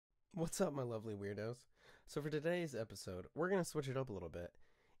What's up, my lovely weirdos? So for today's episode, we're going to switch it up a little bit,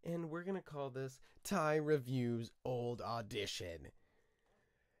 and we're going to call this Ty Reviews Old Audition.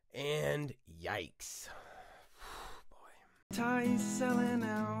 And yikes. Boy. Ty's selling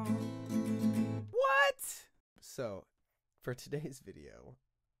out. What? So, for today's video,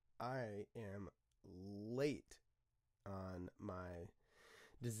 I am late on my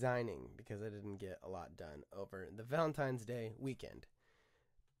designing because I didn't get a lot done over the Valentine's Day weekend.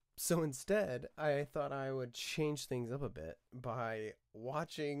 So instead, I thought I would change things up a bit by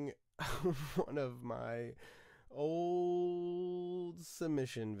watching one of my old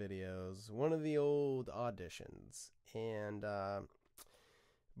submission videos, one of the old auditions. And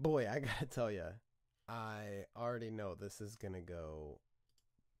boy, I gotta tell you, I already know this is gonna go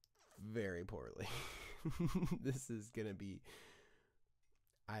very poorly.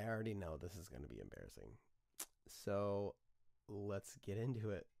 I already know this is gonna be embarrassing. So let's get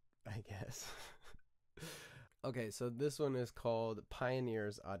into it, I guess. Okay, so this one is called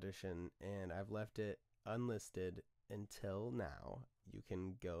Pioneer's Audition, and I've left it unlisted until now. You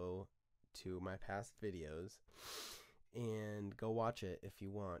can go to my past videos and go watch it if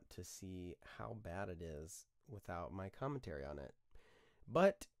you want to see how bad it is without my commentary on it.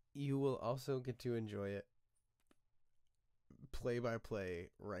 But you will also get to enjoy it play by play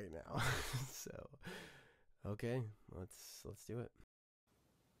right now. So, okay, let's do it.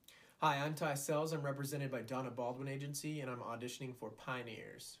 Hi, I'm Ty Sells. I'm represented by Donna Baldwin Agency, and I'm auditioning for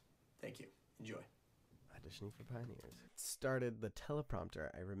Pioneers. Thank you. Enjoy. Auditioning for Pioneers. Started the teleprompter.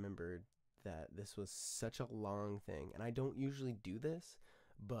 I remembered that this was such a long thing, and I don't usually do this,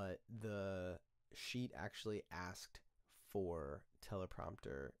 but the sheet actually asked for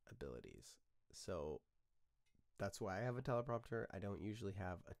teleprompter abilities. So that's why I have a teleprompter. I don't usually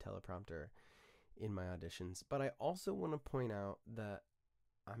have a teleprompter in my auditions, but I also want to point out that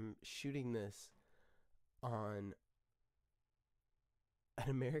I'm shooting this on an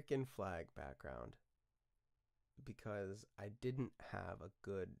American flag background because I didn't have a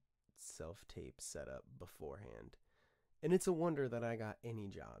good self-tape set up beforehand. And it's a wonder that I got any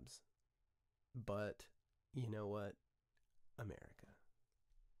jobs. But you know what? America.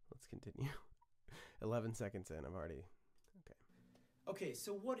 Let's continue. 11 seconds in, I've already... Okay,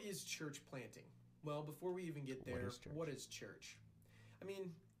 so what is church planting? Well, before we even get there, what is church? I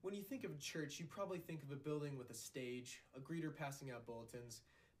mean, when you think of a church, you probably think of a building with a stage, a greeter passing out bulletins.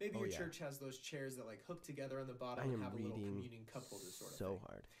 Maybe your church has those chairs that like hook together on the bottom and have a little communion cup holder sort of thing.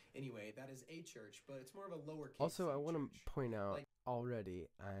 Hard. Anyway, that is a church, but it's more of a lowercase. Also, I want to point out already,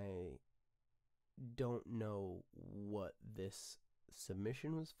 I don't know what this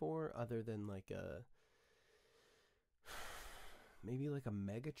submission was for, other than like maybe like a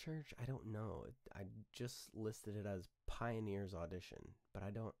mega church. I don't know. I just listed it as Pioneer's Audition, but I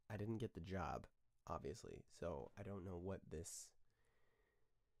didn't get the job, obviously, so I don't know what this...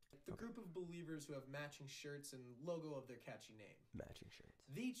 The group of believers who have matching shirts and logo of their catchy name. Matching shirts.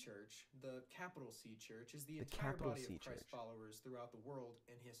 The church, the capital C church, is the entire body of Christ followers throughout the world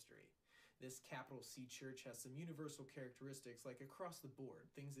and history. This capital C church has some universal characteristics like across the board,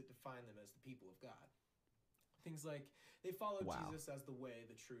 things that define them as the people of God. Things like they follow Jesus as the way,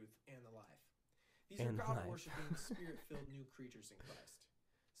 the truth, and the life. These are God-worshiping, spirit-filled new creatures in Christ.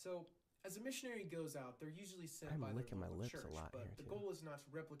 So, as a missionary goes out, they're usually sent by their local church, but the goal is not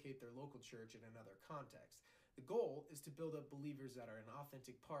to replicate their local church in another context. The goal is to build up believers that are an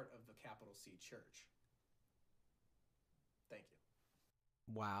authentic part of the capital C church. Thank you.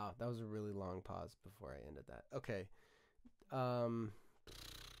 Wow, that was a really long pause before I ended that. Okay.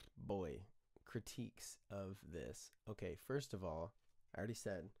 Boy, critiques of this. Okay, first of all, I already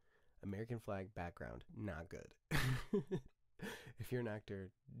said American flag background, not good. If you're an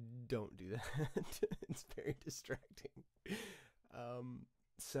actor, don't do that. It's very distracting.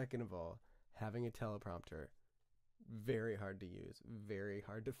 Second of all, having a teleprompter, very hard to use, very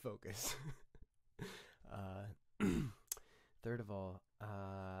hard to focus. Third of all,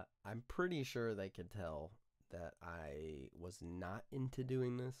 I'm pretty sure they could tell that I was not into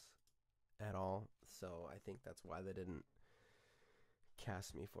doing this at all, so I think that's why they didn't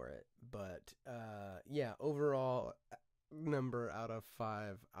cast me for it. But yeah, overall number out of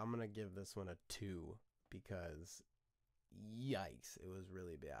 5, I'm gonna give this one a 2 because yikes, it was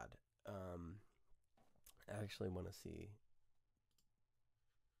really bad. I actually want to see.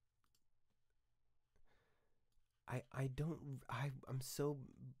 I'm so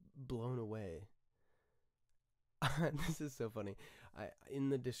blown away. This is so funny. In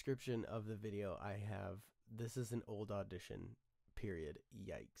the description of the video, I have, this is an old audition, period.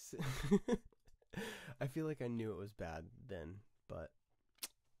 Yikes. I feel like I knew it was bad then, but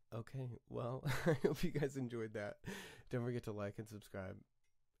Okay, well, I hope you guys enjoyed that. Don't forget to like and subscribe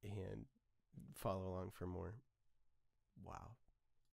and follow along for more. Wow.